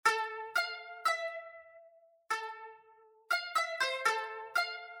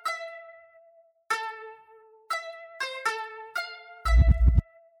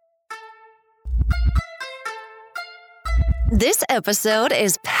This episode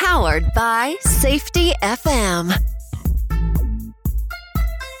is powered by Safety FM.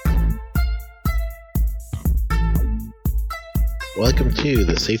 Welcome to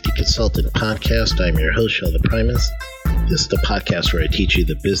the Safety Consultant Podcast. I'm your host, Sheldon Primus. This is the podcast where I teach you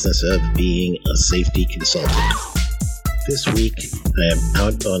the business of being a safety consultant. This week, I am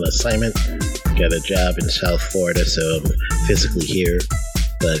out on assignment. Got a job in South Florida, so I'm physically here.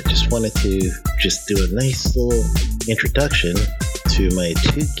 But I just wanted to do a nice little introduction to my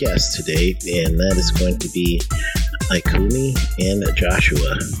two guests today, and that is going to be Ikumi and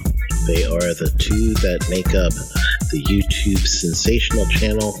Joshua. They are the two that make up the YouTube sensational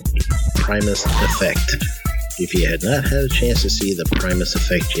channel Primus Effect. If you had not had a chance to see the Primus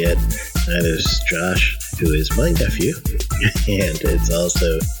Effect yet, that is Josh, who is my nephew, and it's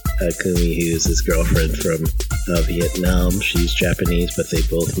also Ikumi, who is his girlfriend from Vietnam. She's Japanese, but they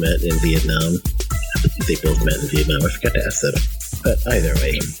both met in Vietnam. I forgot to ask them. But either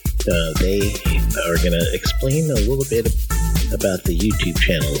way, they are going to explain a little bit about the YouTube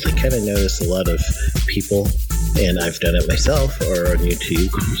channels. I kind of noticed a lot of people, and I've done it myself, are on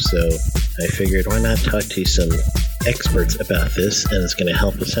YouTube. So I figured, why not talk to some experts about this, and it's going to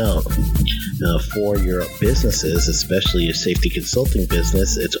help us out. For your businesses, especially your safety consulting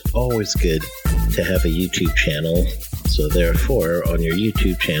business, it's always good to have a YouTube channel. So therefore, on your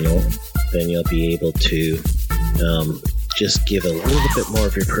YouTube channel, then you'll be able to just give a little bit more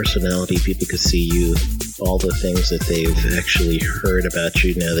of your personality. People can see you, all the things that they've actually heard about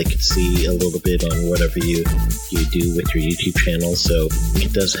you. Now they can see a little bit on whatever you do with your YouTube channel. So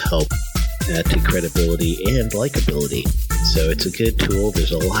it does help add to credibility and likability. So it's a good tool.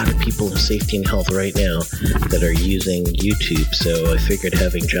 There's a lot of people in safety and health right now that are using YouTube. So I figured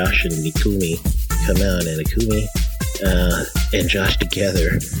having Josh and Ikumi come out, and Ikumi and Josh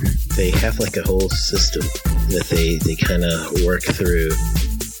together, they have like a whole system that they kind of work through.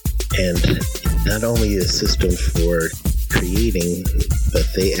 And not only a system for creating, but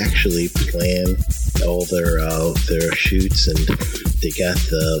they actually plan all their shoots, and they got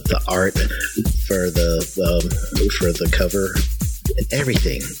the art for the cover and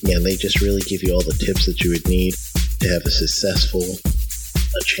everything. Yeah, they just really give you all the tips that you would need to have a successful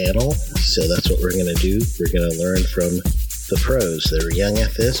channel. So that's what we're going to do. We're going to learn from the pros. They're young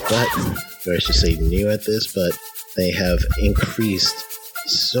at this, or I should say new at this, but they have increased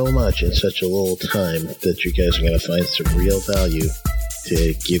so much in such a little time that you guys are going to find some real value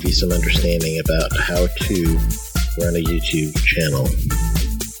to give you some understanding about how to run a YouTube channel.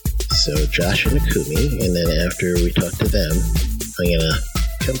 So Josh and Ikumi, and then after we talk to them, I'm going to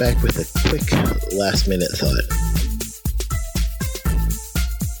come back with a quick last minute thought.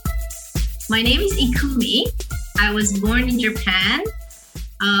 My name is Ikumi. I was born in Japan,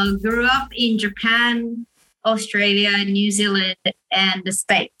 grew up in Japan, Australia, New Zealand, and the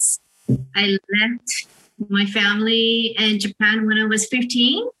States. I left my family in Japan when I was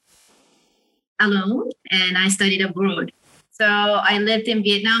 15 alone, and I studied abroad. So I lived in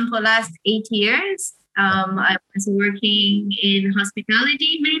Vietnam for the last 8 years. I was working in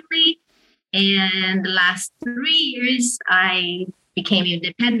hospitality mainly, and the last 3 years I became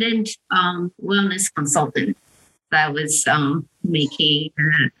independent wellness consultant. So I was making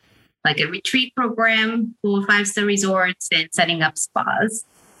like a retreat program for 5-star resorts and setting up spas.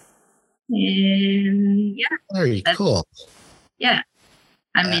 And yeah. Very cool. Yeah.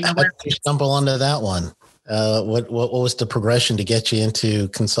 I mean, how did you stumble onto that one? What was the progression to get you into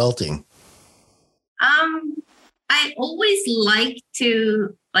consulting? I always like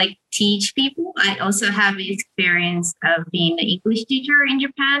to teach people. I also have experience of being an English teacher in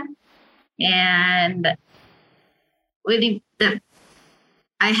Japan, and really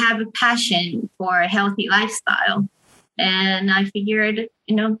I have a passion for a healthy lifestyle. And I figured,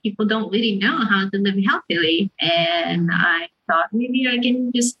 people don't really know how to live healthily. And I thought maybe I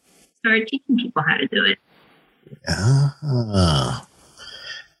can just start teaching people how to do it.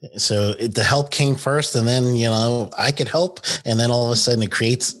 So the help came first, and then, I could help. And then all of a sudden it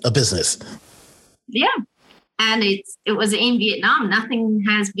creates a business. Yeah. And it was in Vietnam. Nothing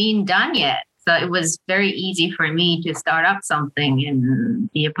has been done yet. So it was very easy for me to start up something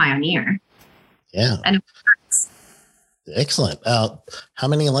and be a pioneer. Yeah. And it works. Excellent. How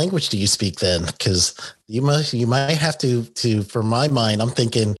many language do you speak then? Because you might have to, for my mind, I'm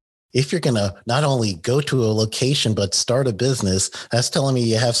thinking, if you're going to not only go to a location, but start a business, that's telling me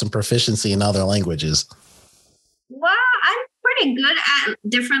you have some proficiency in other languages. Well, I'm pretty good at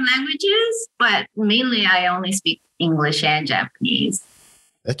different languages, but mainly I only speak English and Japanese.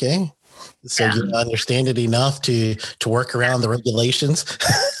 Okay. So you understand it enough to work around the regulations?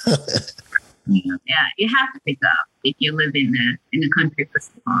 Yeah, you have to pick up if you live in the country for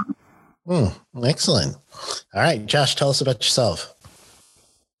so long. Excellent. All right, Josh, tell us about yourself.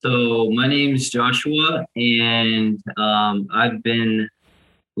 So my name is Joshua, and I've been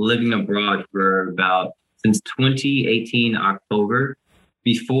living abroad for since 2018 October.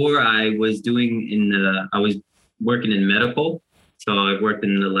 Before I was working in medical. So I've worked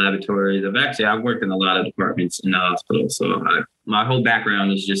in the laboratories. I've worked in a lot of departments in the hospital. So my whole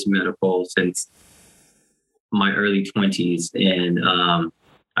background is just medical since my early 20s. And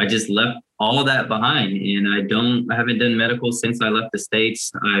I just left all that behind. And I haven't done medical since I left the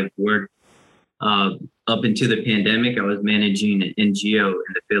States. I've worked up into the pandemic. I was managing an NGO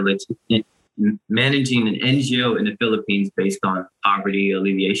in the Philippines based on poverty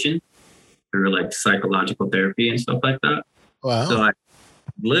alleviation or like psychological therapy and stuff like that. Wow. So I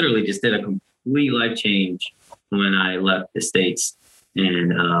literally just did a complete life change when I left the States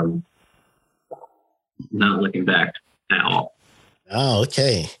and not looking back at all. Oh,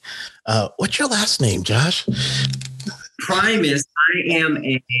 okay. What's your last name, Josh? Primus. I am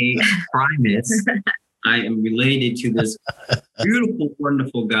a Primus. I am related to this beautiful,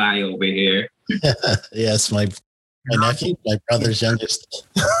 wonderful guy over here. Yes, my nephew, my brother's youngest.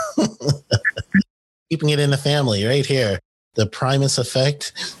 Keeping it in the family right here. The Primus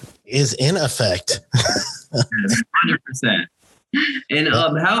effect is in effect. Yes, 100%. And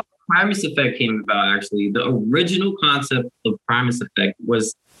how Primus effect came about, actually, the original concept of Primus effect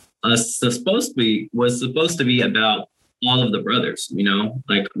was supposed to be about all of the brothers,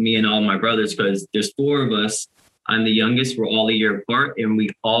 like me and all my brothers, because there's 4 of us. I'm the youngest. We're all a year apart, and we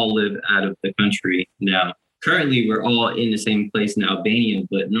all live out of the country now. Currently, we're all in the same place in Albania,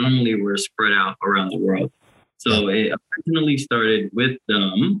 but normally we're spread out around the world. So it originally started with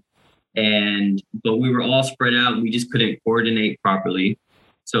them, but we were all spread out. We just couldn't coordinate properly.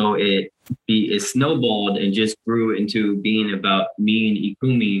 So it snowballed and just grew into being about me and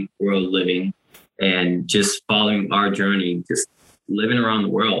Ikumi world living and just following our journey, just living around the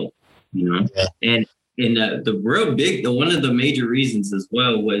world, Yeah. And one of the major reasons as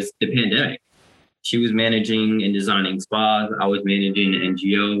well was the pandemic. She was managing and designing spas. I was managing an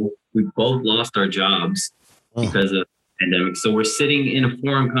NGO. We both lost our jobs because of the pandemic. So we're sitting in a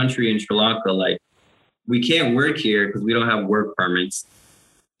foreign country in Sri Lanka, like we can't work here because we don't have work permits.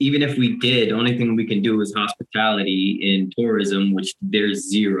 Even if we did, the only thing we can do is hospitality and tourism, which there's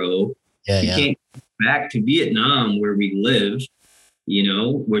zero. We can't go back to Vietnam where we live,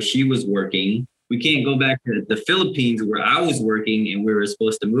 where she was working. We can't go back to the Philippines where I was working and we were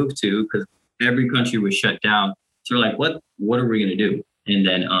supposed to move to because every country was shut down. So we're like, what are we going to do? And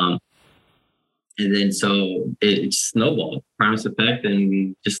then so it snowballed, Primus effect, and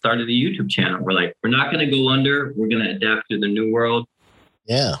we just started a YouTube channel. We're like, we're not going to go under. We're going to adapt to the new world.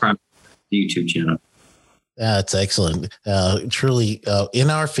 Yeah. Primus, the YouTube channel. Yeah, it's excellent. Truly, in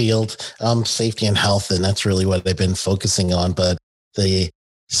our field, safety and health, and that's really what they've been focusing on. But the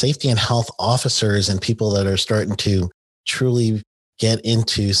safety and health officers and people that are starting to truly get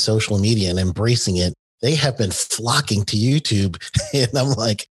into social media and embracing it, they have been flocking to YouTube. And I'm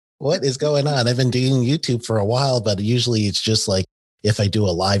like, what is going on? I've been doing YouTube for a while, but usually it's just like if I do a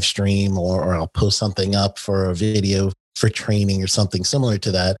live stream or I'll post something up for a video for training or something similar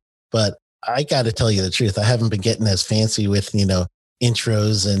to that. But I got to tell you the truth. I haven't been getting as fancy with,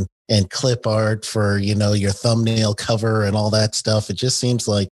 intros and clip art for, your thumbnail cover and all that stuff. It just seems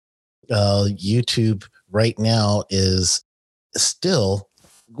like YouTube right now is still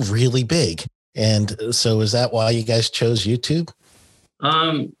really big. And so is that why you guys chose YouTube?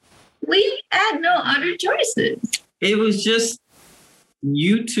 We had no other choices. It was just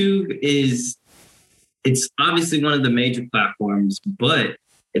YouTube it's obviously one of the major platforms, but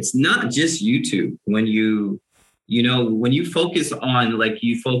it's not just YouTube. When you focus on,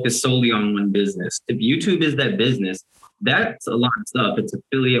 you focus solely on one business. If YouTube is that business, that's a lot of stuff. It's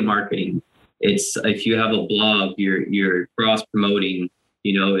affiliate marketing. It's if you have a blog, you're cross promoting,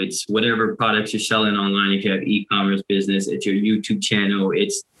 it's whatever products you're selling online. If you have e-commerce business, it's your YouTube channel.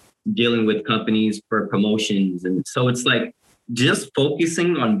 It's dealing with companies for promotions. And so it's like just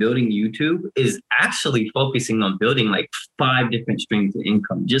focusing on building YouTube is actually focusing on building 5 different streams of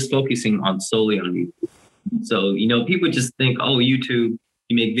income, just focusing on solely on YouTube. So, people just think, oh, YouTube,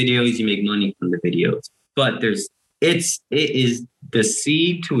 you make videos, you make money from the videos. But it is the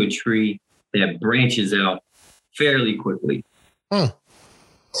seed to a tree that branches out fairly quickly.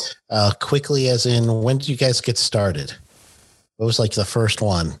 Quickly as in, when did you guys get started? What was the first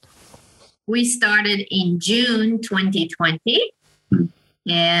one? We started in June 2020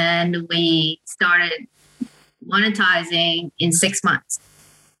 and we started monetizing in 6 months.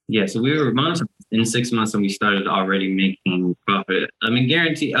 Yeah, so we were monetized in 6 months and we started already making profit. I mean,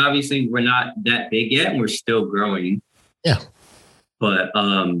 guarantee, obviously, we're not that big yet. We're still growing. Yeah. But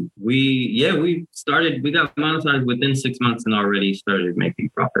we got monetized within 6 months and already started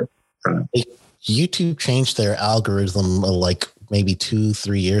making profit from it. YouTube changed their algorithm like maybe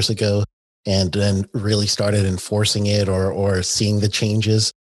 2-3 years ago and then really started enforcing it or seeing the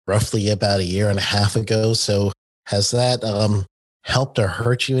changes roughly about a year and a half ago. So has that helped or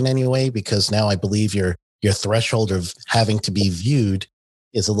hurt you in any way? Because now I believe your threshold of having to be viewed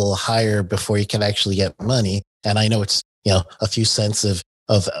is a little higher before you can actually get money. And I know it's, a few cents of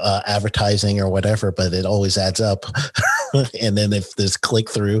advertising or whatever, but it always adds up. And then if there's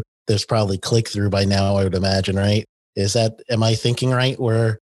click-through, there's probably click-through by now, I would imagine, right? Am I thinking right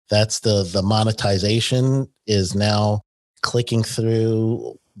where that's the monetization is now clicking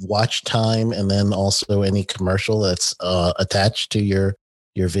through watch time and then also any commercial that's attached to your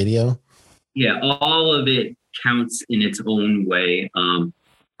video? Yeah, all of it counts in its own way.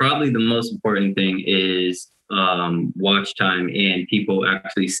 Probably the most important thing is watch time and people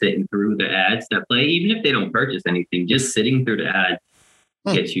actually sitting through the ads that play, even if they don't purchase anything, just sitting through the ad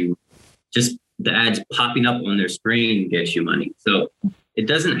gets you, just the ads popping up on their screen gets you money. So it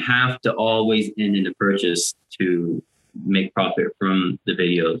doesn't have to always end in a purchase to make profit from the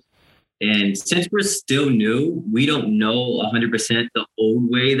videos. And since we're still new, we don't know 100% the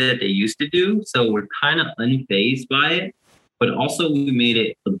old way that they used to do. So we're kind of unfazed by it. But also we made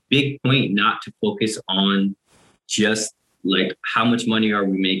it a big point not to focus on just like how much money are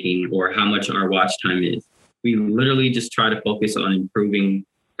we making or how much our watch time is. We literally just try to focus on improving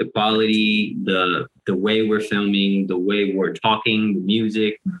the quality, the way we're filming, the way we're talking, the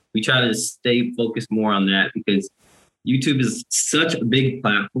music. We try to stay focused more on that because YouTube is such a big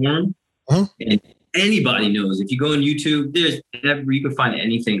platform. And anybody knows if you go on YouTube, you can find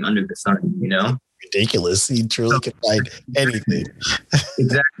anything under the sun, Ridiculous. You truly can find anything.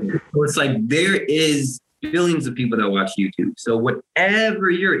 Exactly. So it's like there is billions of people that watch YouTube. So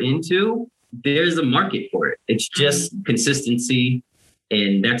whatever you're into, there's a market for it. It's just consistency,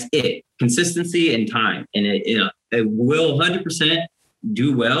 and that's it. Consistency and time. And it will 100%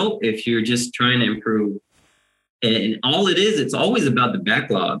 do well if you're just trying to improve. And all it is, it's always about the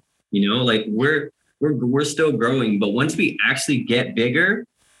backlog. Like we're still growing, but once we actually get bigger,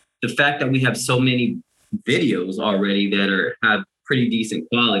 the fact that we have so many videos already that have pretty decent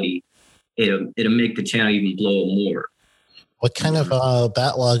quality, it'll make the channel even blow more. What kind of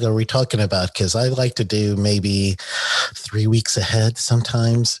backlog are we talking about? Because I like to do maybe 3 weeks ahead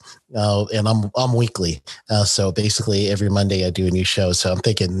sometimes, and I'm weekly. So basically every Monday I do a new show. So I'm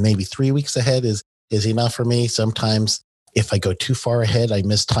thinking maybe 3 weeks ahead is enough for me. Sometimes if I go too far ahead, I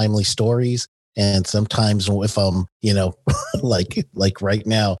miss timely stories. And sometimes if I'm, like right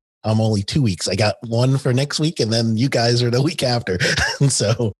now, I'm only 2 weeks. I got one for next week and then you guys are the week after. And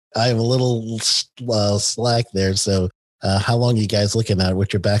so I'm a little slack there. So how long are you guys looking at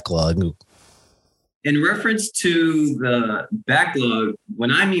with your backlog? In reference to the backlog,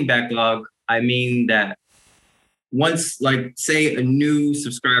 when I mean backlog, I mean that once, like, say a new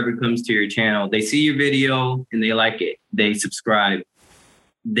subscriber comes to your channel, they see your video and they like it, they subscribe,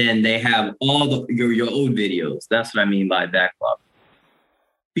 then they have all your old videos. That's what I mean by backlog.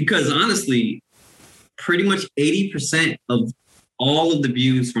 Because honestly, pretty much 80% of all of the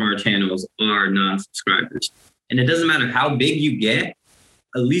views from our channels are non-subscribers. And it doesn't matter how big you get,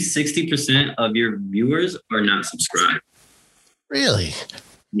 at least 60% of your viewers are not subscribed. Really?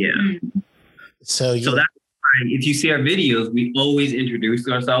 Yeah. So that's why if you see our videos, we always introduce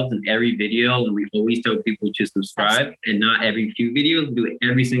ourselves in every video, and we always tell people to subscribe, and not every few videos, do it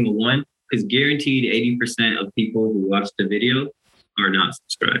every single one, because guaranteed 80% of people who watch the video are not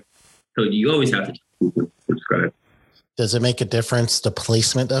subscribed. So you always have to tell people to subscribe. Does it make a difference, the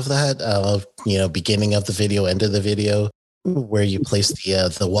placement of that? Beginning of the video, end of the video, where you place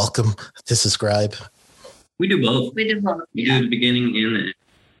the welcome to subscribe? We do both. We do the beginning and the end.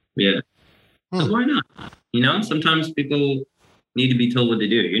 Yeah. So why not? Sometimes people need to be told what to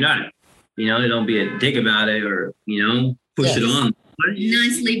do. You're not, they don't be a dick about it or, push it on.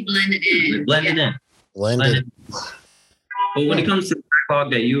 Nicely blended in. Blend it in. But when it comes to the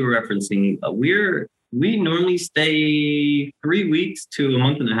backlog that you were referencing, we normally stay 3 weeks to a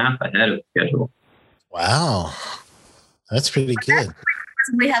month and a half ahead of schedule. Wow. That's pretty good.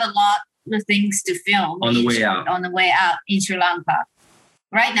 We had a lot of things to film on the way out in Sri Lanka.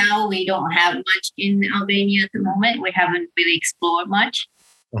 Right now, we don't have much in Albania at the moment. We haven't really explored much.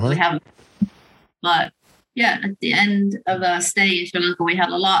 But yeah, at the end of our stay in Sri Lanka, we had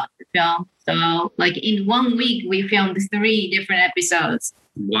a lot to film. So like in 1 week, we filmed 3 different episodes.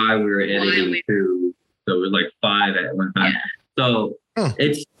 why we were editing too. So we're like 5 at one time. Yeah. So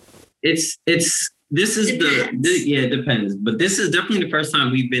this is it depends. But this is definitely the first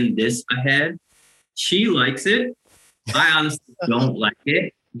time we've been this ahead. She likes it. I honestly don't like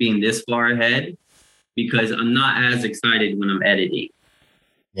it being this far ahead because I'm not as excited when I'm editing.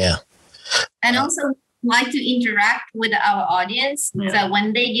 Yeah. And also like to interact with our audience. Yeah. So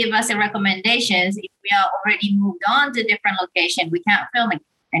when they give us a recommendations, if we are already moved on to different location, we can't film it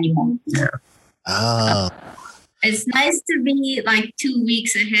anymore. Yeah. It's nice to be like 2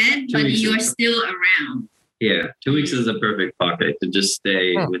 weeks ahead, but you're still around. Yeah, 2 weeks is a perfect pocket to just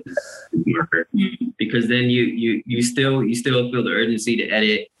stay with the marker, because then you still feel the urgency to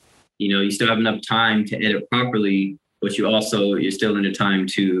edit. You know, you still have enough time to edit properly, but you're still in the time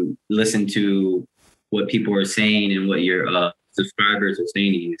to listen to what people are saying and what your subscribers are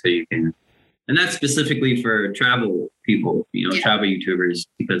saying to you, so you can. And that's specifically for travel people, travel YouTubers,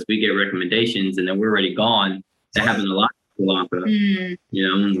 because we get recommendations and then we're already gone. That happened a lot in Sri Lanka.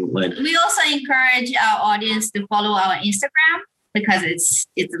 We also encourage our audience to follow our Instagram because it's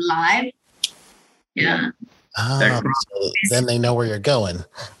live. Yeah. So then they know where you're going.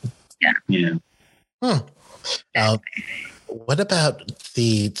 Yeah. What about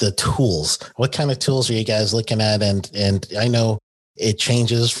the tools? What kind of tools are you guys looking at? And I know it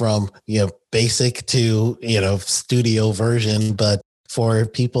changes from basic to studio version, but for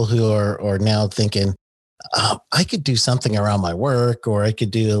people who are now thinking, I could do something around my work, or I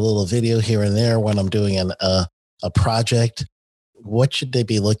could do a little video here and there when I'm doing a project. What should they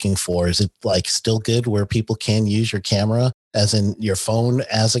be looking for? Is it like still good where people can use your camera, as in your phone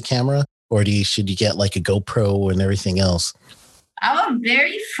as a camera, or should you get like a GoPro and everything else? Our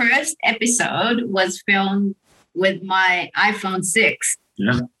very first episode was filmed with my iPhone 6.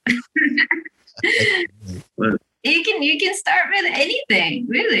 Yeah. You can start with anything,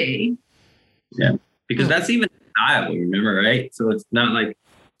 really. Yeah. Because that's even style, remember, right? So it's not like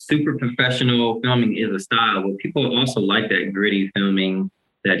super professional filming is a style, but people also like that gritty filming,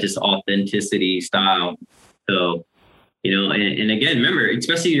 that just authenticity style. So, and again, remember,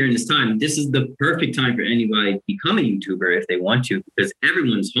 especially during this time, this is the perfect time for anybody to become a YouTuber if they want to, because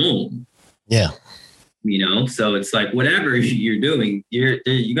everyone's home. Yeah. So it's like whatever you're doing, you're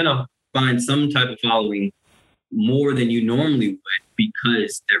going to find some type of following more than you normally would,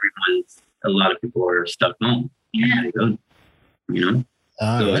 because a lot of people are stuck home. Yeah.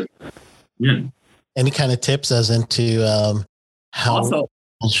 Right. Yeah. Any kind of tips as into how also,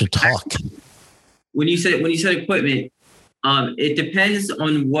 people should talk? When you said equipment, it depends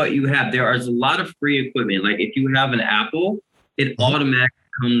on what you have. There is a lot of free equipment. Like if you have an Apple, it automatically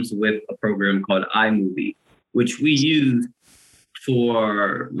comes with a program called iMovie, which we use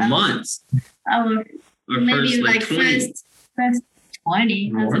for months. Maybe like first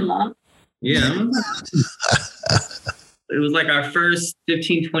 20. That's a lot. Yeah. It was like our first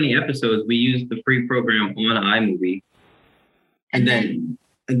 15, 20 episodes. We used the free program on iMovie. And then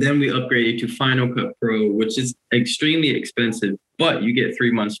we upgraded to Final Cut Pro, which is extremely expensive, but you get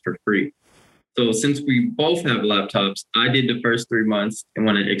 3 months for free. So since we both have laptops, I did the first 3 months, and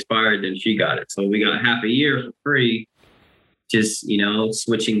when it expired, then she got it. So we got half a year for free, just,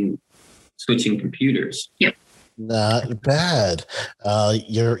 switching computers. Yep. Not bad.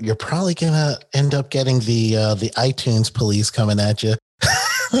 You're probably gonna end up getting the iTunes police coming at you.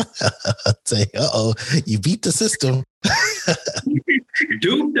 Say, you beat the system.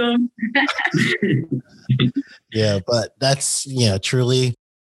 Duped them. Yeah, but that's truly,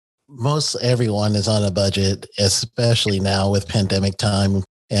 most everyone is on a budget, especially now with pandemic time.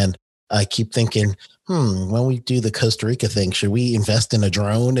 And I keep thinking, when we do the Costa Rica thing, should we invest in a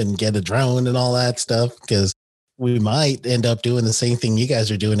drone and get a drone and all that stuff? Because we might end up doing the same thing you guys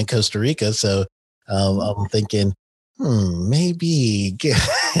are doing in Costa Rica. So I'm thinking, maybe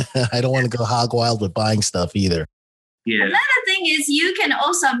I don't want to go hog wild with buying stuff either. Yeah. Another thing is you can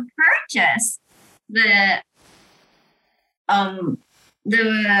also purchase the drone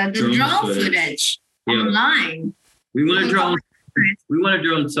footage online. We want a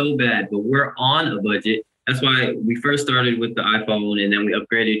drone so bad, but we're on a budget. That's why we first started with the iPhone, and then we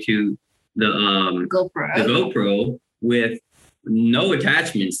upgraded to the GoPro with no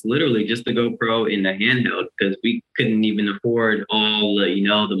attachments, literally just the GoPro in the handheld, because we couldn't even afford all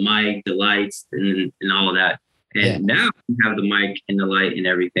the mic, the lights, and all of that. And now we have the mic and the light and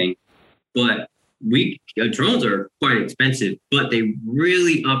everything. But drones are quite expensive, but they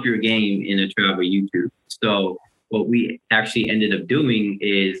really up your game in a travel YouTube. So what we actually ended up doing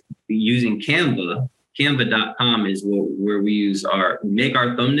is using Canva. Canva.com is where we make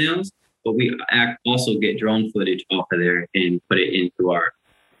our thumbnails, but we also get drone footage off of there and put it into our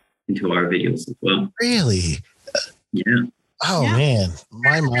into our videos as well. Really? Yeah. Oh man,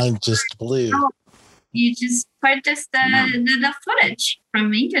 my mind just blew. You just purchase the footage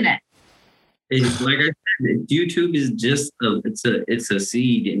from the internet. It's like I said, YouTube is just it's a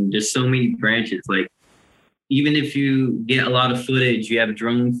seed, and there's so many branches. Like, even if you get a lot of footage, you have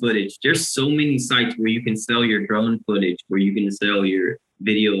drone footage. There's so many sites where you can sell your drone footage, where you can sell your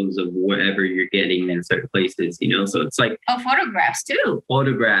videos of whatever you're getting in certain places, you know. So it's like Photographs too.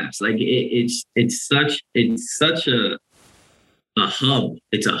 Photographs, like it's such a hub.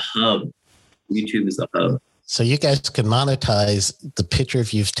 It's a hub. YouTube is a hub. So you guys can monetize the picture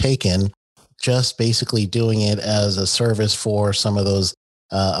you've taken, just basically doing it as a service for some of those.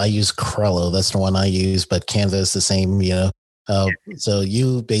 I use Crello. That's the one I use, but Canva is the same, you know. So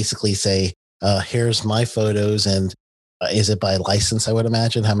you basically say, here's my photos, and is it by license, I would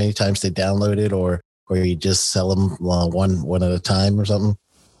imagine, how many times they download it, or you just sell them one at a time or something?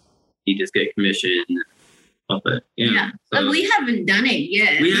 You just get commission off it. Yeah. So, but we haven't done it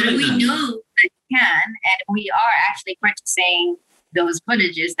yet. We know that you can, and we are actually purchasing those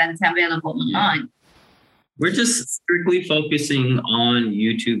footages that's available online. We're just strictly focusing on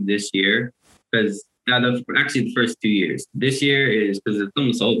YouTube this year, because actually the first 2 years. This year is because it's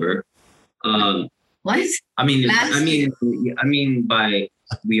almost over. What? I mean, by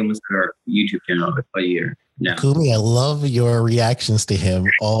we almost had our YouTube channel a year now. Kumi, I love your reactions to him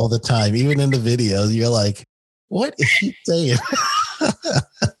all the time, even in the videos. You're like, "What is he saying?" You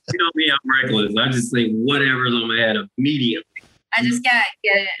know me, I'm reckless. I just say whatever's on my head immediately. I just gotta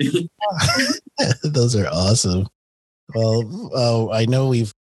get it. Those are awesome. Well, I know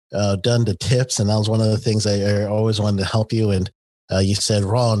we've done the tips, and that was one of the things I always wanted to help you. And you said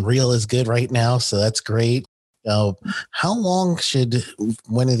raw and real is good right now, so that's great. How long should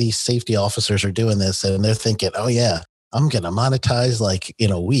one of these safety officers are doing this, and they're thinking, "Oh yeah, I'm going to monetize like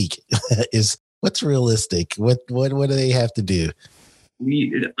in a week"? What's realistic? What do they have to do?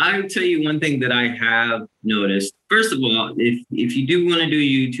 I'll tell you one thing that I have noticed. First of all, if you do want to do a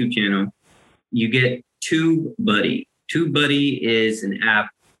YouTube channel, you get TubeBuddy. TubeBuddy is an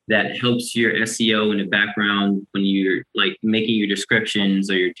app that helps your SEO in the background when you're like making your descriptions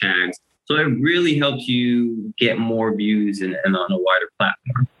or your tags. So it really helps you get more views and on a wider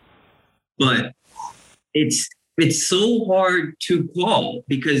platform. But it's so hard to call,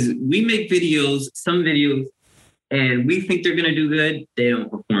 because we make some videos, and we think they're going to do good. They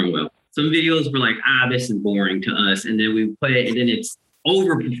don't perform well. Some videos we're like, this is boring to us. And then we play it, and then it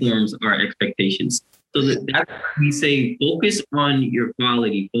overperforms our expectations. So that's why we say focus on your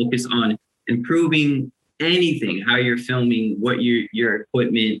quality, focus on improving anything, how you're filming, what your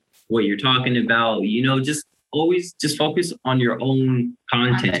equipment, what you're talking about, you know, just always just focus on your own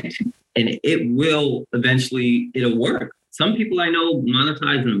content, and it will eventually, it'll work. Some people I know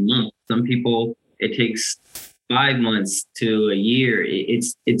monetize in a month. Some people it takes 5 months to a year.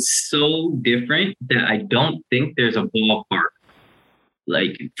 It's so different that I don't think there's a ballpark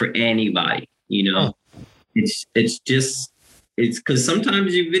like for anybody, you know. It's because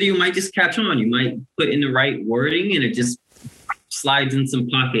sometimes your video might just catch on. You might put in the right wording and it just slides in some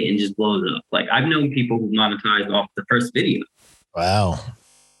pocket and just blows up. Like, I've known people who monetize off the first video. Wow.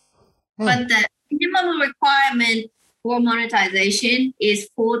 But the minimum requirement for monetization is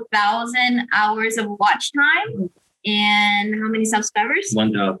 4,000 hours of watch time and how many subscribers?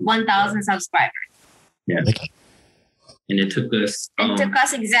 1,000. 1,000 subscribers. Yeah. Okay. And it took us... It took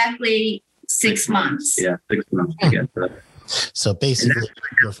us exactly 6 months. Yeah, 6 months to get that. So basically...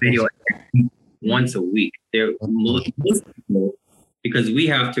 video once a week. There are most people, because we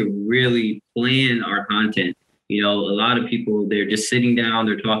have to really plan our content. You know, a lot of people, they're just sitting down,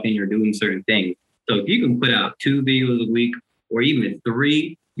 they're talking, or doing certain things. So if you can put out 2 videos a week or even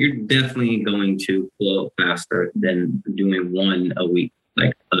 3, you're definitely going to flow faster than doing 1 a week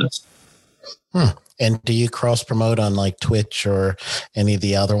like us. And do you cross promote on like Twitch or any of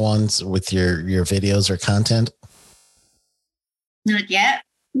the other ones with your videos or content? Not yet.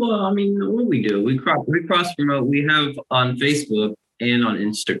 Well, I mean, what we do, we cross promote. We have on Facebook and on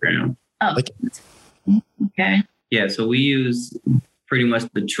Instagram. Oh, okay. Yeah, so we use pretty much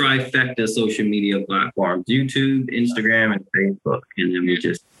the trifecta social media platforms: YouTube, Instagram, and Facebook. And then we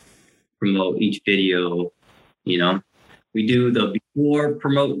just promote each video. You know, we do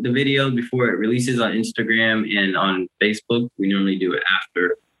promote the video before it releases on Instagram and on Facebook. We normally do it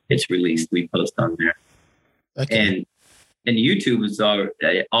after it's released. We post on there. Okay. And YouTube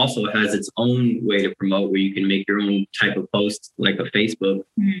also has its own way to promote, where you can make your own type of post, like a Facebook,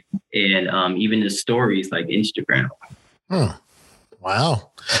 and even the stories like Instagram.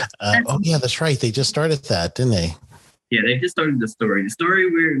 Wow. Oh yeah, that's right. They just started that, didn't they? Yeah, they just started the story. The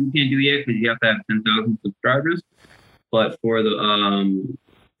story we can't do yet because you have to have 10,000 subscribers. But for the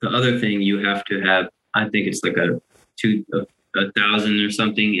other thing, you have to have, I think it's like a 1,000 or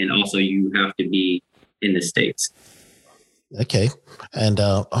something, and also you have to be in the States. Okay. And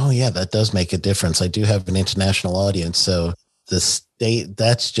that does make a difference. I do have an international audience. So the state,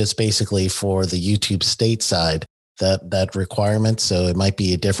 that's just basically for the YouTube state side, that requirement. So it might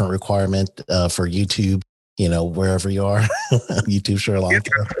be a different requirement for YouTube, wherever you are, YouTube Sri Lanka.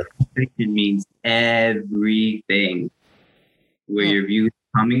 It means everything where your views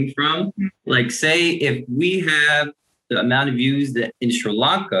are coming from. Like say if we have the amount of views that in Sri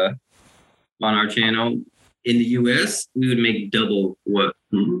Lanka on our channel, in the US, we would make double what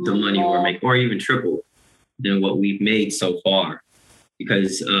the money we're making, or even triple than what we've made so far.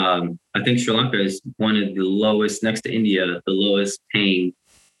 Because I think Sri Lanka is one of the lowest, next to India, the lowest paying.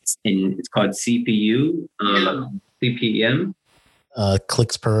 It's called CPU, CPM.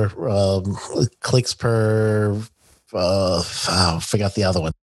 Clicks per, I forgot the other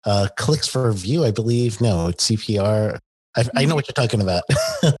one. Clicks per view, I believe. No, it's CPR. I know what you're talking about.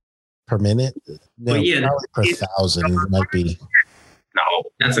 Per minute? No, yeah, per 1,000 might be. No,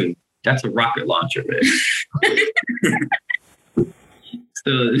 that's a rocket launcher, man.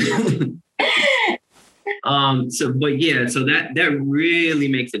 So that really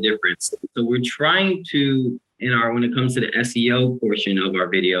makes a difference. So we're trying to, when it comes to the SEO portion of our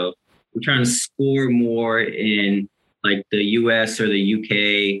video, we're trying to score more in like the US or the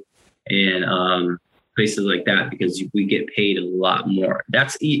UK and places like that, because we get paid a lot more.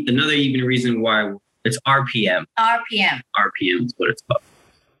 That's another even reason why it's RPM. RPM is what it's called.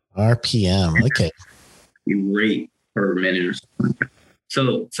 RPM, okay. You rate per minute or something like that.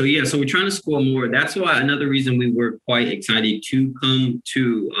 So we're trying to score more. That's why another reason we were quite excited to come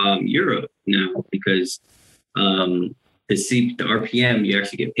to Europe now, because the RPM, you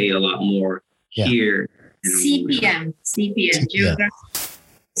actually get paid a lot more here. CPM.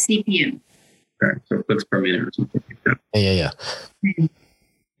 CPM. Okay, so clicks per minute or something like that. Yeah.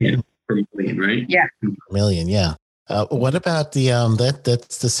 Yeah, per million, right? Yeah. Per million, yeah. What about the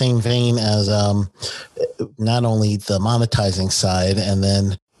that's the same vein as not only the monetizing side, and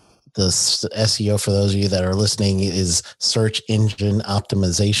then the SEO, for those of you that are listening, is search engine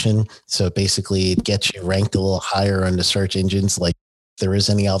optimization. So basically it gets you ranked a little higher on the search engines, like if there is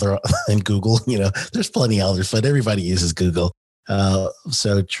any other than Google. There's plenty others, but everybody uses Google.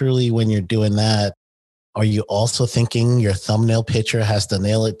 So truly, when you're doing that, are you also thinking your thumbnail picture has to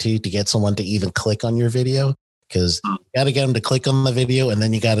nail it to get someone to even click on your video? Because you got to get them to click on the video, and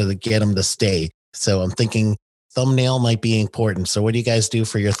then you got to get them to stay. So I'm thinking thumbnail might be important. So what do you guys do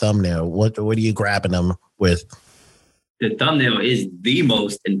for your thumbnail? What are you grabbing them with? The thumbnail is the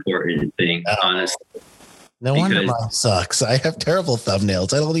most important thing, honestly. No wonder mine sucks. I have terrible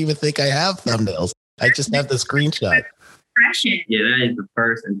thumbnails. I don't even think I have thumbnails. I just have the screenshot. Yeah, that is the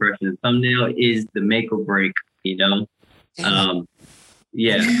first impression. The thumbnail is the make or break,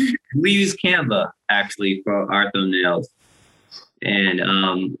 Yeah, we use Canva actually for our thumbnails. And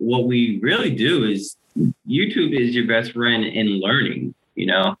what we really do is YouTube is your best friend in learning,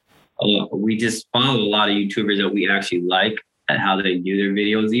 We just follow a lot of YouTubers that we actually like at how they do their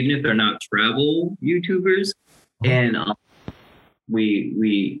videos, even if they're not travel YouTubers. And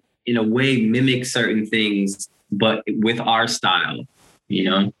we in a way mimic certain things, but with our style,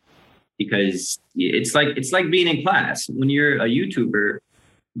 because it's like being in class. When you're a YouTuber,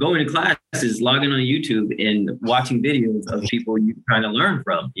 going to class is logging on YouTube and watching videos of people you're trying to learn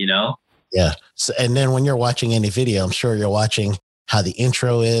from, Yeah. So, and then when you're watching any video, I'm sure you're watching how the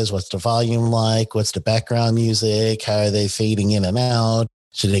intro is, what's the volume like, what's the background music, how are they fading in and out?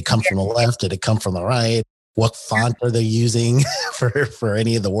 Should they come from the left? Did it come from the right? What font are they using for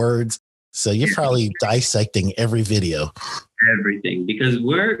any of the words? So you're probably dissecting every video. Everything, because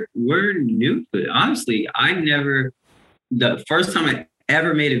we're new to it. Honestly, the first time I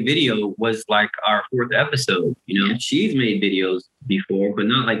ever made a video was like our 4th episode. She's made videos before, but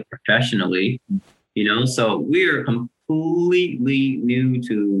not like professionally, so we're completely new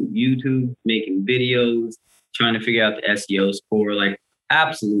to YouTube, making videos, trying to figure out the SEO score, like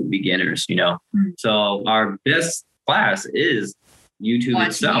absolute beginners, So our best class is YouTube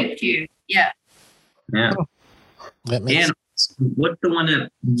itself. YouTube. Yeah. That makes sense. What's the one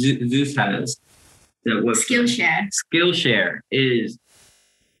that Zeus has? Skillshare. Skillshare is,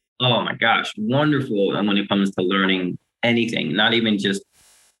 oh my gosh, wonderful. And when it comes to learning anything, not even just,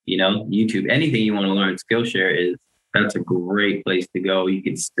 YouTube, anything you want to learn, Skillshare that's a great place to go. You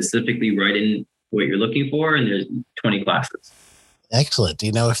can specifically write in what you're looking for, and there's 20 classes. Excellent. Do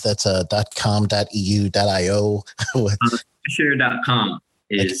you know if that's a .com, .eu, .io? Skillshare.com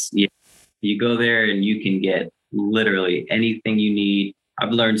is, yeah, you go there and you can get literally anything you need.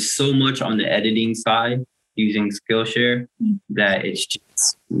 I've learned so much on the editing side using Skillshare that it's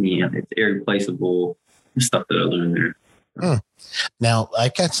just, it's irreplaceable stuff that I learned there. Now,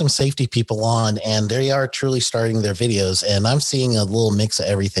 I've got some safety people on, and they are truly starting their videos, and I'm seeing a little mix of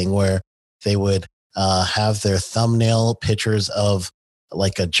everything where they would have their thumbnail pictures of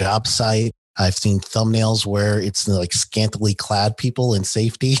like a job site. I've seen thumbnails where it's like scantily clad people in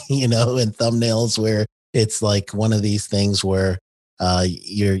safety, and thumbnails where it's like one of these things where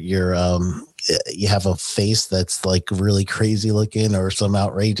you have a face that's like really crazy looking, or some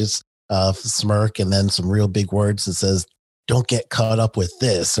outrageous smirk, and then some real big words that says, "Don't get caught up with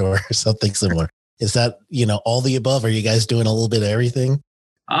this," or something similar. Is that, all the above? Are you guys doing a little bit of everything?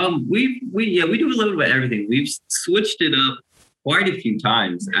 We do a little bit of everything. We've switched it up quite a few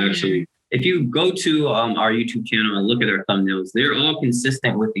times, actually. If you go to our YouTube channel and look at our thumbnails, they're all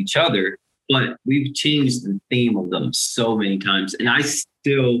consistent with each other, but we've changed the theme of them so many times. And I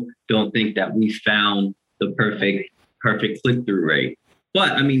still don't think that we found the perfect click-through rate.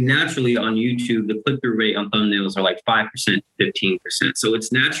 But I mean, naturally on YouTube, the click-through rate on thumbnails are like 5% to 15%. So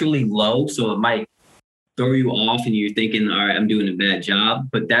it's naturally low. So it might throw you off and you're thinking, all right, I'm doing a bad job.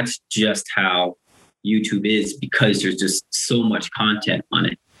 But that's just how YouTube is, because there's just so much content on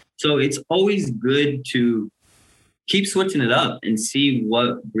it. So it's always good to keep switching it up and see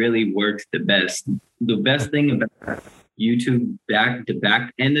what really works the best. The best thing about YouTube, the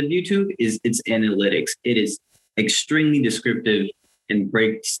back end of YouTube, is its analytics. It is extremely descriptive and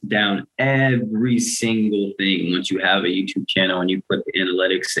breaks down every single thing. Once you have a YouTube channel and you put the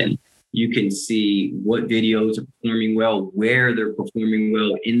analytics in, you can see what videos are performing well, where they're performing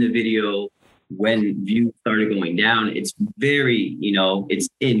well in the video, when views started going down. It's very, it's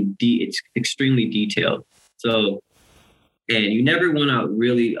extremely detailed. So, and you never want to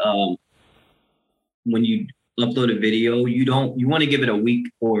really, when you upload a video, you want to give it a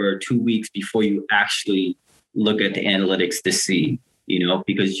week or 2 weeks before you actually look at the analytics to see,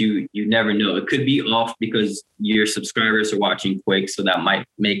 because you never know. It could be off because your subscribers are watching quick, so that might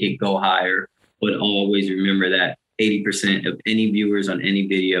make it go higher. But always remember that 80% of any viewers on any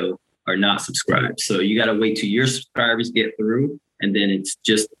video are not subscribed. So you got to wait till your subscribers get through, and then it's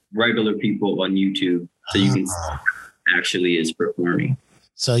just regular people on YouTube, so you can see how it actually is performing.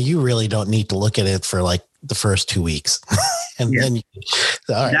 So you really don't need to look at it for like the first 2 weeks. And then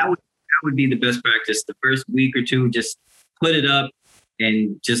all right. That would be the best practice. The first week or two, just put it up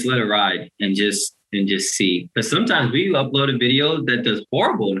and just let it ride and just see. Because sometimes we upload a video that does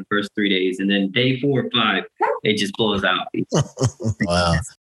horrible in the first 3 days, and then day 4 or 5, it just blows out. Wow.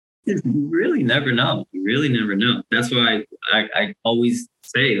 You really never know. You really never know. That's why I always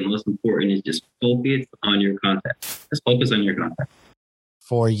say the most important is just focus on your content. Just focus on your content.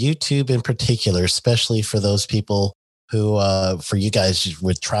 For YouTube in particular, especially for those people who, for you guys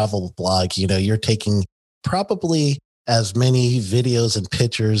with travel blog, you're taking probably as many videos and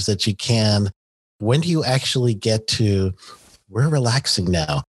pictures that you can. When do you actually get to, we're relaxing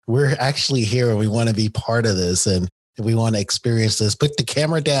now. We're actually here and we want to be part of this and we want to experience this. Put the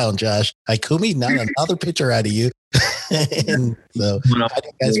camera down, Josh. Ikumi, not another picture out of you. And so how do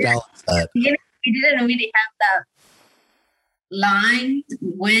you guys balance that? We didn't really have that line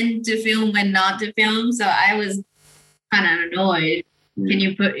when to film, when not to film. So I was kind of annoyed. Can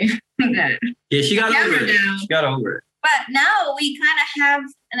you put that? Yeah, she got over it. She got over it. But now we kind of have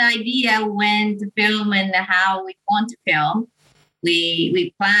an idea when to film and how we want to film.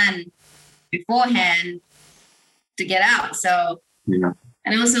 We plan beforehand to get out. So, and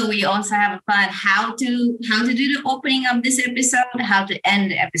also we also have a plan how to do the opening of this episode, how to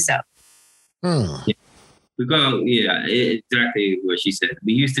end the episode. Yeah. We go, exactly what she said.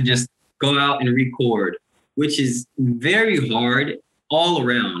 We used to just go out and record, which is very hard all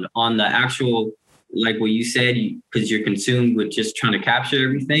around on the actual, like what you said, because you're consumed with just trying to capture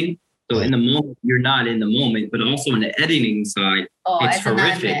everything. So in the moment, you're not in the moment, but also on the editing side, it's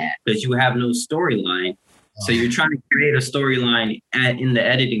horrific because you have no storyline. So you're trying to create a storyline in the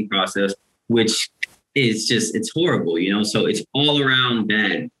editing process, which is just, it's horrible, so it's all around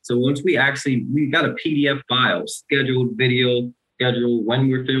bad. So once we got a PDF file, scheduled video, schedule when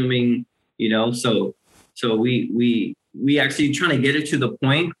we're filming, so we actually trying to get it to the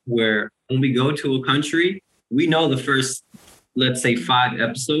point where when we go to a country, we know the first, let's say 5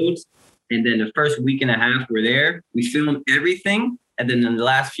 episodes. And then the first week and a half we're there, we film everything. And then in the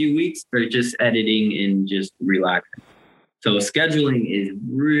last few weeks, we're just editing and just relaxing. So scheduling is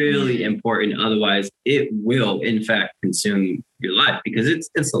really important. Otherwise, it will, in fact, consume your life because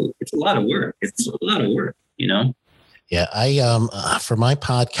it's a lot of work. It's a lot of work, you know? Yeah, I for my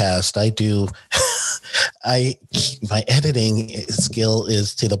podcast, I do my editing skill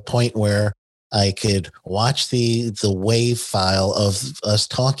is to the point where I could watch the wave file of us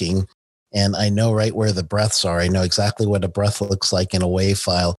talking, and I know right where the breaths are. I know exactly what a breath looks like in a wave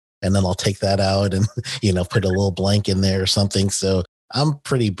file, and then I'll take that out and put a little blank in there or something. So I'm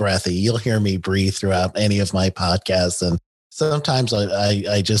pretty breathy. You'll hear me breathe throughout any of my podcasts, and sometimes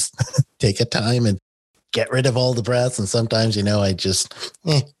I just take a time and get rid of all the breaths, and sometimes I just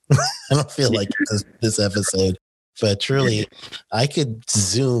I don't feel like this episode. But truly, I could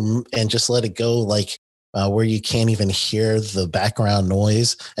zoom and just let it go, like where you can't even hear the background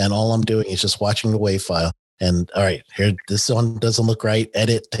noise, and all I'm doing is just watching the wave file. And all right, here, this one doesn't look right.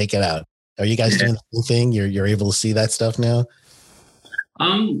 Edit, take it out. Are you guys doing the same thing? You're able to see that stuff now?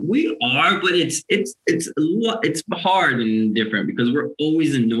 We are, but it's hard and different because we're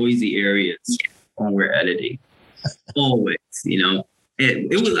always in noisy areas when we're editing. Always,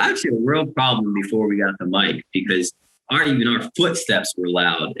 It was actually a real problem before we got the mic because even our footsteps were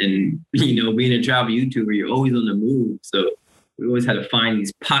loud. And, being a travel YouTuber, you're always on the move. So we always had to find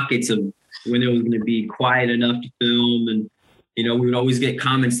these pockets of when it was going to be quiet enough to film. And, we would always get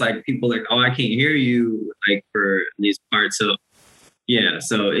comments like people like, oh, I can't hear you, like for these parts. So, yeah,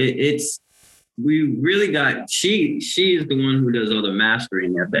 so we really got, she is the one who does all the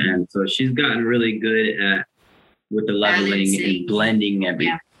mastering at the end. So she's gotten really good with the leveling and blending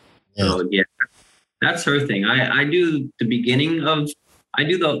everything. Yeah. So yeah, that's her thing. I do the beginning I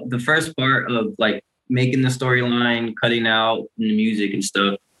do the first part of like making the storyline, cutting out the music and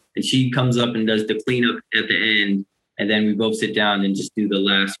stuff. And she comes up and does the cleanup at the end. And then we both sit down and just do the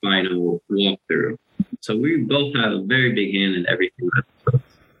last final walkthrough. So we both have a very big hand in everything.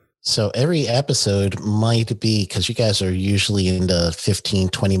 So every episode might be, because you guys are usually in the 15,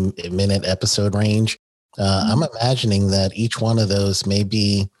 20 minute episode range. I'm imagining that each one of those may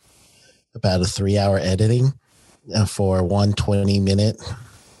be about a 3-hour editing for 1 20-minute.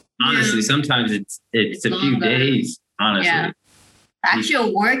 Honestly, sometimes it's a few days, honestly. Yeah.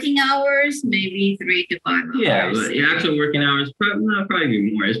 Actual working hours, maybe 3 to 5 hours. Yeah, but actual working hours,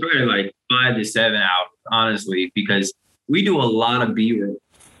 probably more. It's probably like 5 to 7 hours, honestly, because we do a lot of B-roll.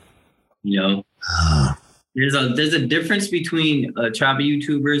 There's a difference between travel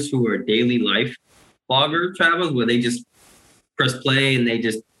YouTubers who are daily life vlogger travels, where they just press play and they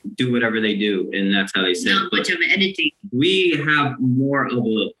just do whatever they do, and that's how they say. Not much of editing. We have more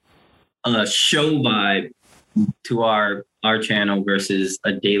of a show vibe to our channel versus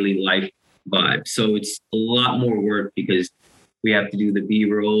a daily life vibe. So it's a lot more work because we have to do the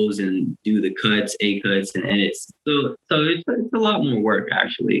B-rolls and do the cuts, A-cuts, and edits. So it's a lot more work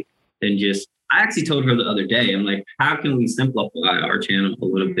actually than just. I actually told her the other day, I'm like, how can we simplify our channel a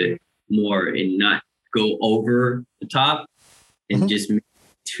little bit more and not go over the top and just make it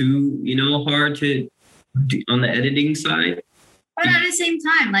too, hard to do on the editing side. But at the same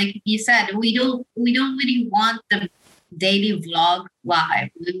time, like you said, we don't really want the daily vlog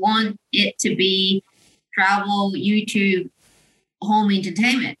vibe. We want it to be travel, YouTube, home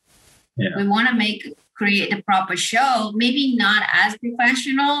entertainment. Yeah. We want to create the proper show, maybe not as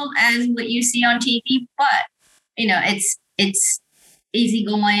professional as what you see on TV, but it's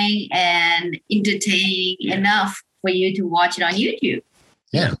easygoing and entertaining enough for you to watch it on YouTube.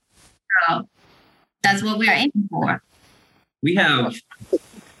 Yeah. So that's what we are aiming for. We have,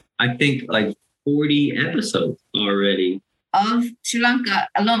 I think, like 40 episodes already. Of Sri Lanka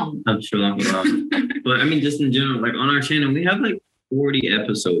alone. But I mean, just in general, like on our channel, we have like 40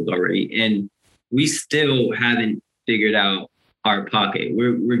 episodes already, and we still haven't figured out our pocket.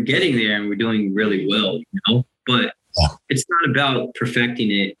 We're getting there and we're doing really well, but it's not about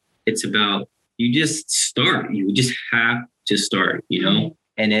perfecting it. It's about you just start. You just have to start, and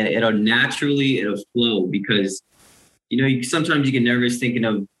it'll flow because, sometimes you get nervous thinking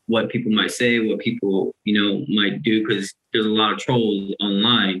of what people might say, what people, might do, because there's a lot of trolls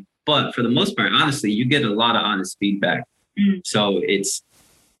online. But for the most part, honestly, you get a lot of honest feedback. So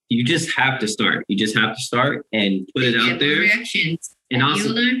you just have to start. You just have to start and put it out there. Reactions. And also,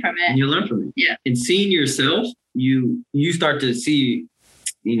 you learn from it. And you learn from it. Yeah. And seeing yourself, you start to see,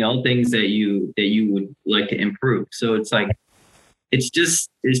 things that you would like to improve. So it's like, you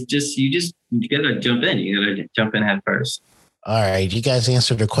gotta jump in. You gotta jump in head first. All right. You guys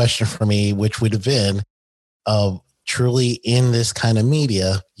answered a question for me, which would have been, truly in this kind of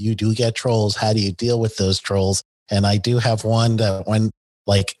media, you do get trolls. How do you deal with those trolls? And I do have one that when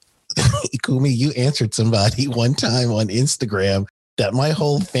like Ikumi, you answered somebody one time on Instagram that my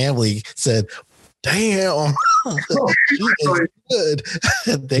whole family said, damn, she is good.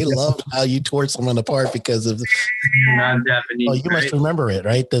 They loved how you tore someone apart because of non-Japanese. Oh, you must remember it,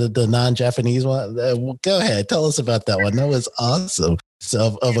 right? The non-Japanese one. Go ahead, tell us about that one. That was awesome.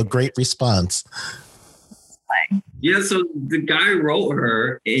 So of a great response. Yeah, so the guy wrote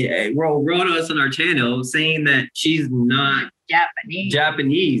us on our channel saying that she's not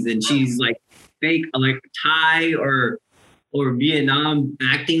Japanese and she's like fake, like Thai or Vietnam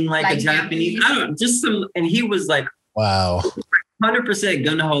acting like a Japanese. I don't just some, and he was like, wow, 100%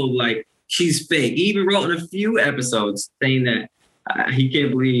 gung-ho, like she's fake. He even wrote in a few episodes saying that he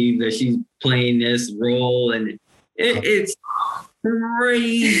can't believe that she's playing this role, and it's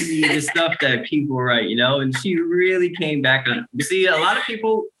crazy the stuff that people write, you know. And she really came back on. You see, a lot of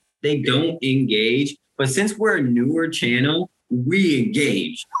people, they don't engage, but since we're a newer channel, we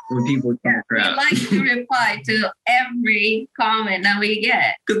engage when people talk crap. We like to reply to every comment that we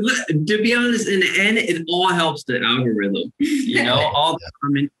get. Because to be honest, in the end, it all helps the algorithm. You know, all the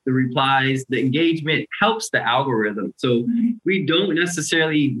comments, the replies, the engagement helps the algorithm. So we don't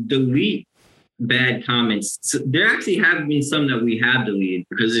necessarily delete bad comments. So there actually have been some that we have deleted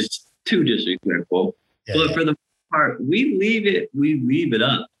because it's too disrespectful. But for the part, we leave it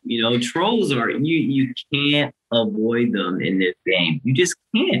up. You know, trolls are you can't avoid them in this game. You just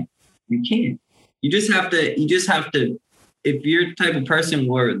can't. You can't. You just have to. If you're the type of person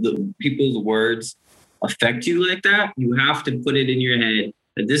where the people's words affect you like that, you have to put it in your head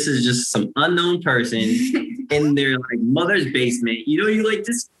that this is just some unknown person in their like mother's basement. You know, you like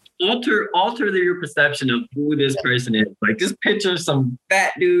just alter your perception of who this person is. Like just picture some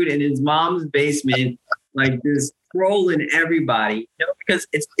fat dude in his mom's basement, like just trolling everybody, you know, because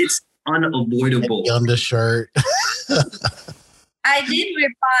it's unavoidable. On the shirt. I did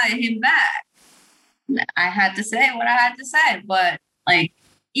reply him back. I had to say what I had to say, but like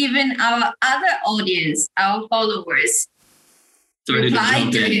even our other audience, our followers,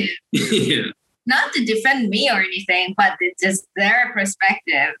 replied to him. Yeah. Not to defend me or anything, but it's just their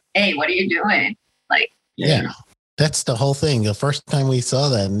perspective. Hey, what are you doing? Like, yeah, that's the whole thing. The first time we saw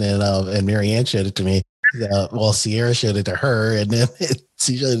that, and Marianne showed it to me. Sierra showed it to her, and then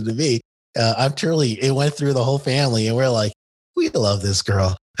she showed it to me. It went through the whole family, and we're like, we love this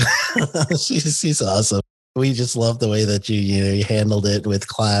girl. she's awesome. We just love the way that you handled it with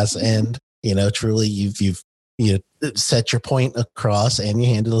class, and truly you've set your point across, and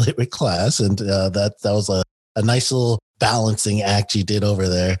you handled it with class, and that was a nice little balancing act you did over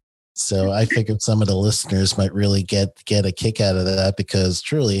there. So I figured some of the listeners might really get a kick out of that, because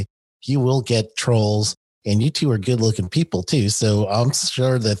truly you will get trolls, and you two are good looking people too. So I'm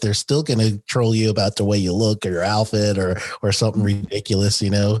sure that they're still going to troll you about the way you look or your outfit or something ridiculous,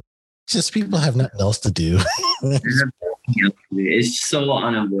 just people have nothing else to do. It's so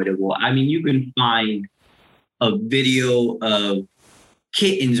unavoidable. I mean, you can find a video of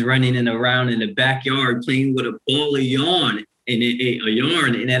kittens running around in the backyard playing with a ball of yarn and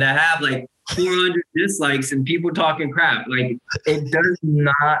it have like 400 dislikes and people talking crap. Like, it does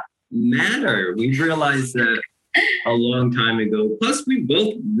not matter. We realized that a long time ago. Plus, we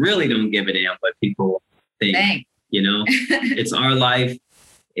both really don't give a damn what people think. Thanks. It's our life,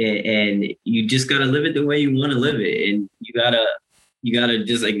 and you just gotta live it the way you want to live it, and you gotta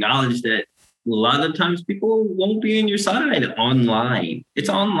just acknowledge that a lot of the times people won't be on your side online. It's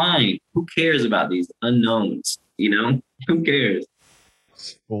online. Who cares about these unknowns? Who cares?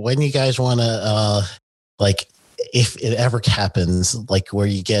 Well, when you guys want to, if it ever happens, like where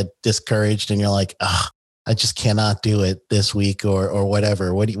you get discouraged and you're like, I just cannot do it this week or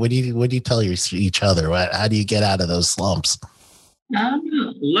whatever. What do you tell each other? How do you get out of those slumps?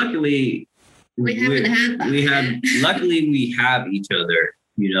 Luckily, we haven't had that. Luckily, we have each other.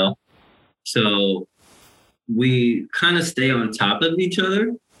 So we kind of stay on top of each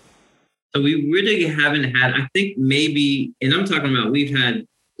other. So we really haven't had, I think maybe, and I'm talking about we've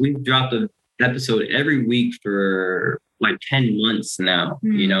dropped an episode every week for like 10 months now,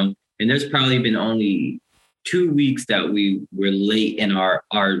 and there's probably been only 2 weeks that we were late in our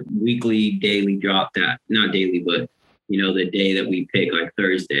weekly daily drop, that not daily, but the day that we pick, like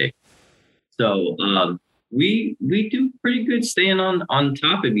Thursday. So we do pretty good staying on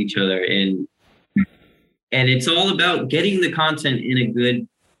top of each other, and it's all about getting the content in a good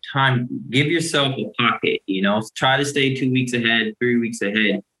time. Give yourself a pocket, try to stay 2 weeks ahead, 3 weeks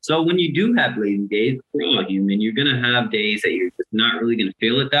ahead. So when you do have lazy days, we're all human. You're going to have days that you're just not really going to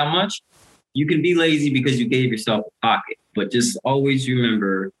feel it that much. You can be lazy because you gave yourself a pocket, but just always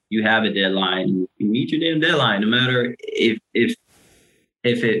remember you have a deadline. You meet your damn deadline, no matter if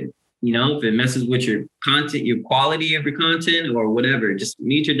it if it messes with your content, your quality of your content or whatever, just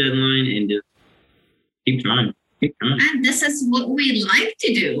meet your deadline and just keep trying. And this is what we like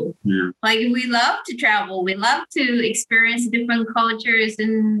to do. Yeah. Like, we love to travel. We love to experience different cultures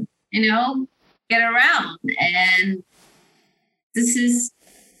and, get around. And this is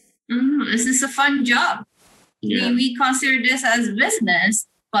a fun job. Yeah. We consider this as business,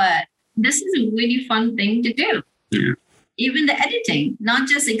 but this is a really fun thing to do. Yeah. Even the editing, not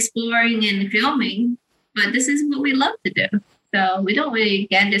just exploring and filming, but this is what we love to do. So we don't really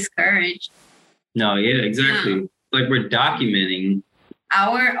get discouraged. No, yeah, exactly. Like, we're documenting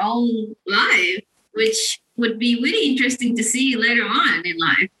our own life, which would be really interesting to see later on in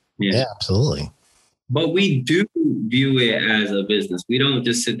life. Yeah, absolutely. But we do view it as a business. We don't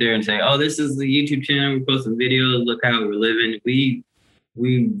just sit there and say, oh, this is the YouTube channel, we're posting videos, look how we're living. We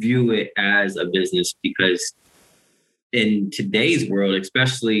view it as a business because in today's world,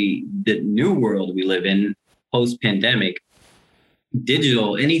 especially the new world we live in, post-pandemic,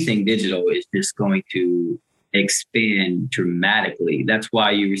 anything digital is just going to expand dramatically. That's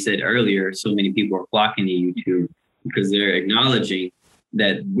why you said earlier, so many people are flocking to YouTube because they're acknowledging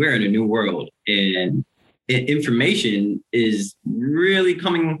that we're in a new world and information is really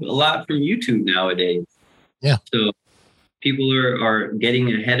coming a lot from YouTube nowadays. Yeah. So people are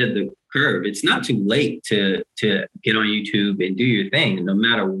getting ahead of the curve. It's not too late to get on YouTube and do your thing, no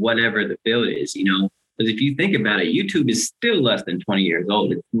matter whatever the field is, Because if you think about it, YouTube is still less than 20 years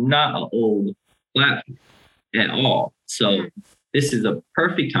old. It's not an old platform at all. So this is a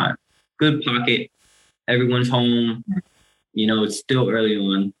perfect time. Good pocket. Everyone's home. It's still early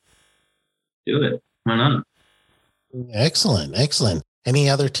on. Do it. Why not? Excellent. Any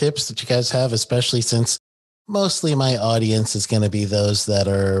other tips that you guys have, especially since mostly my audience is going to be those that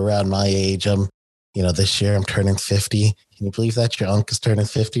are around my age? This year I'm turning 50. Can you believe that? Your uncle's turning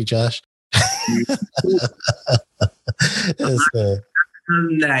 50, Josh?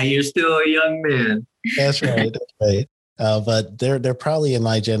 Nah, you're still a young man. That's right. But they're probably in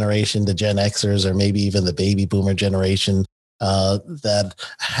my generation, the Gen Xers, or maybe even the baby boomer generation, that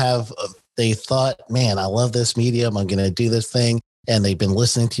they thought, man, I love this medium. I'm going to do this thing. And they've been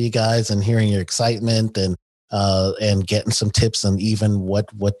listening to you guys and hearing your excitement and getting some tips on even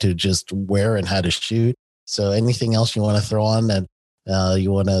what to just wear and how to shoot. So anything else you want to throw on that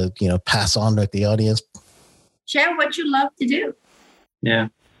you want to, pass on with the audience? Share what you love to do. Yeah.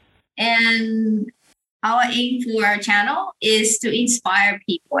 And our aim for our channel is to inspire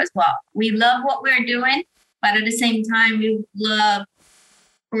people as well. We love what we're doing, but at the same time, we love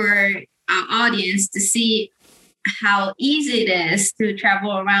for our audience to see how easy it is to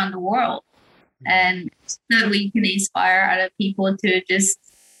travel around the world. And so that we can inspire other people to just,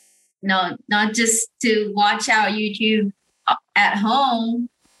 not just to watch our YouTube at home.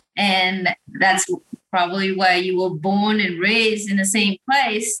 And that's probably where you were born and raised in the same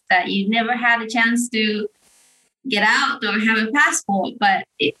place, that you never had a chance to get out or have a passport. But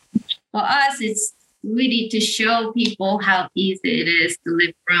for us, it's really to show people how easy it is to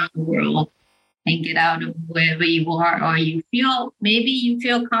live around the world and get out of wherever you are, or maybe you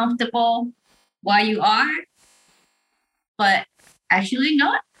feel comfortable while you are, but actually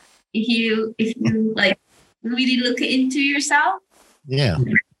not. If you like really look into yourself. Yeah.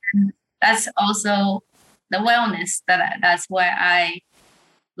 That's also the wellness that's where I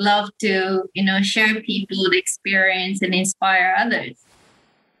love to, share people the experience and inspire others.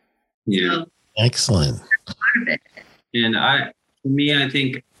 Yeah. So, excellent. that's part of it. And I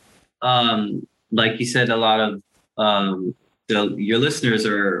think, like you said, a lot of your listeners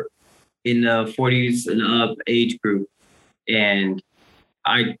are in the 40s and up age group. And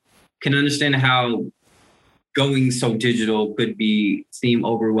I can understand how going so digital could seem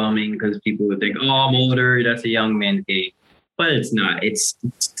overwhelming because people would think, oh, I'm older, that's a young man's game. But it's not.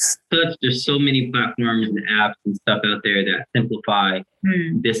 There's so many platforms and apps and stuff out there that simplify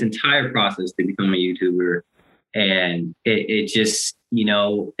this entire process to become a YouTuber. And it just,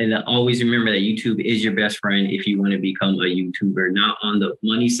 and always remember that YouTube is your best friend if you want to become a YouTuber, not on the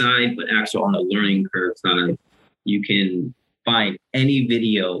money side, but actually on the learning curve side. You can find any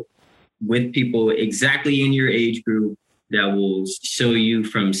video with people exactly in your age group that will show you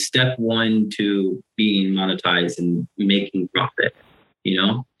from step one to being monetized and making profit,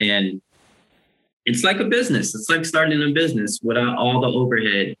 and it's like a business. It's like starting a business without all the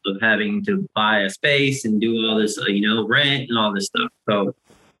overhead of having to buy a space and do all this, rent and all this stuff. So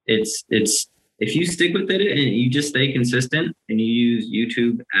it's if you stick with it and you just stay consistent and you use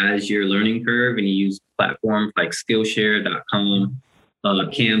YouTube as your learning curve and you use platforms like Skillshare.com,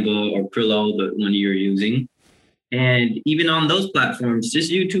 Canva or Prillo, the one you're using, And even on those platforms,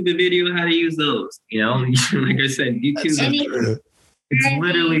 just YouTube a video how to use those. You know, like I said, YouTube it's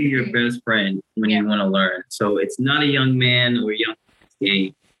literally your best friend when you want to learn. So it's not a young man or young man's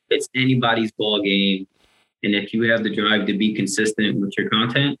game. It's anybody's ball game. And if you have the drive to be consistent with your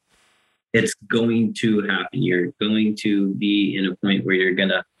content, it's going to happen. You're going to be in a point where you're going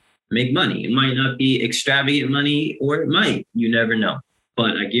to make money. It might not be extravagant money, or it might. You never know.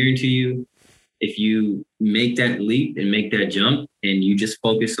 But I guarantee you, if you make that leap and make that jump and you just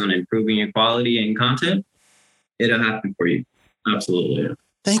focus on improving your quality and content, it'll happen for you. Absolutely.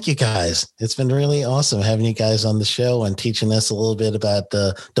 Thank you, guys. It's been really awesome having you guys on the show and teaching us a little bit about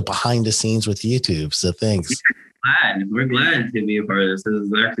the behind the scenes with YouTube. So thanks. We're glad to be a part of this. This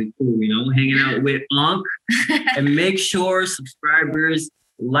is actually cool, you know, hanging out with Ankh. And make sure subscribers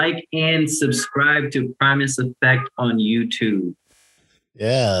like and subscribe to Primus Effect on YouTube.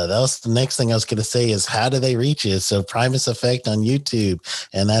 Yeah, that was the next thing I was going to say is how do they reach it? So Primus Effect on YouTube,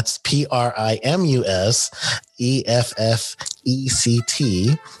 and that's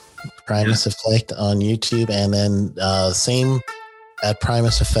PrimusEffect, Primus Effect on YouTube, and then same at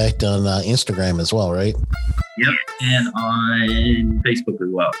Primus Effect on Instagram as well, right? Yep, and on Facebook as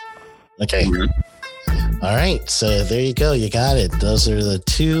well. Okay. All right, so there you go. You got it. Those are the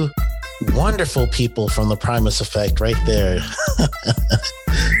two wonderful people from the Primus Effect right there.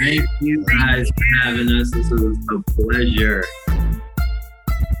 Thank you guys for having us. This was a pleasure.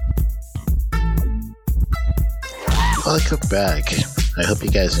 Welcome back. I hope you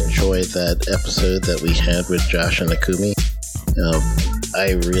guys enjoyed that episode that we had with Josh and Ikumi.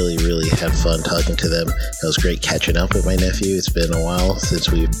 I really, really had fun talking to them. It was great catching up with my nephew. It's been a while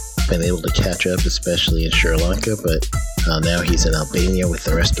since we've been able to catch up, especially in Sri Lanka, but now he's in Albania with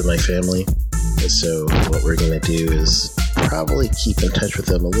the rest of my family. So what we're going to do is probably keep in touch with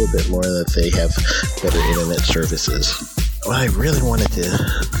them a little bit more, that they have better internet services. What I really wanted to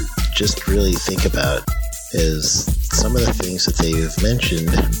just really think about is some of the things that they've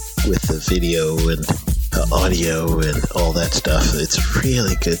mentioned with the video and audio and all that stuff. It's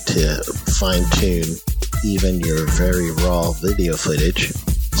really good to fine-tune even your very raw video footage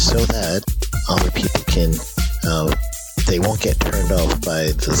so that other people can they won't get turned off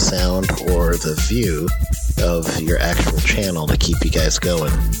by the sound or the view of your actual channel to keep you guys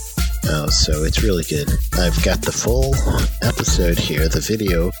going. So it's really good. I've got the full episode here, the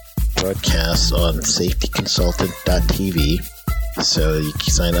video broadcast on safetyconsultant.tv. So you can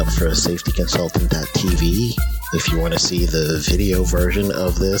sign up for safetyconsultant.tv if you want to see the video version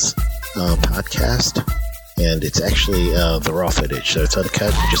of this podcast. And it's actually the raw footage, so it's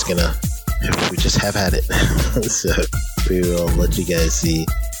uncut. We just have at it. So we will let you guys see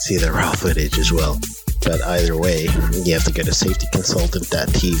the raw footage as well. But either way, you have to go to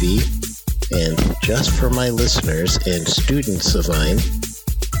safetyconsultant.tv. And just for my listeners and students of mine,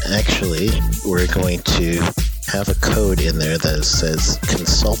 actually, we're going to have a code in there that says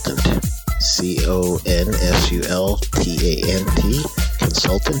consultant, CONSULTANT,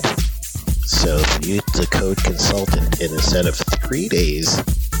 consultant. So if you use the code consultant, and instead of 3 days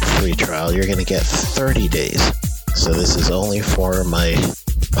free trial, you're going to get 30 days. So this is only for my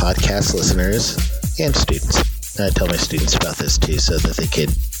podcast listeners and students. I tell my students about this too, so that they can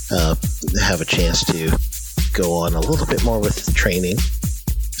have a chance to go on a little bit more with the training.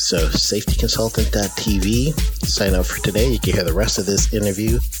 So safetyconsultant.tv, sign up for today. You can hear the rest of this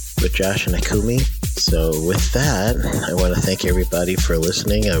interview with Josh and Ikumi. So with that, I want to thank everybody for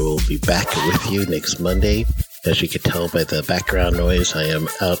listening. I will be back with you next Monday. As you can tell by the background noise, I am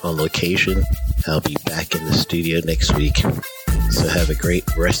out on location. I'll be back in the studio next week. So have a great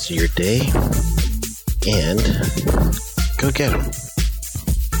rest of your day, and go get them.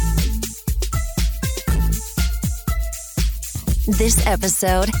 This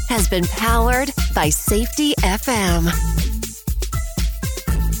episode has been powered by Safety FM.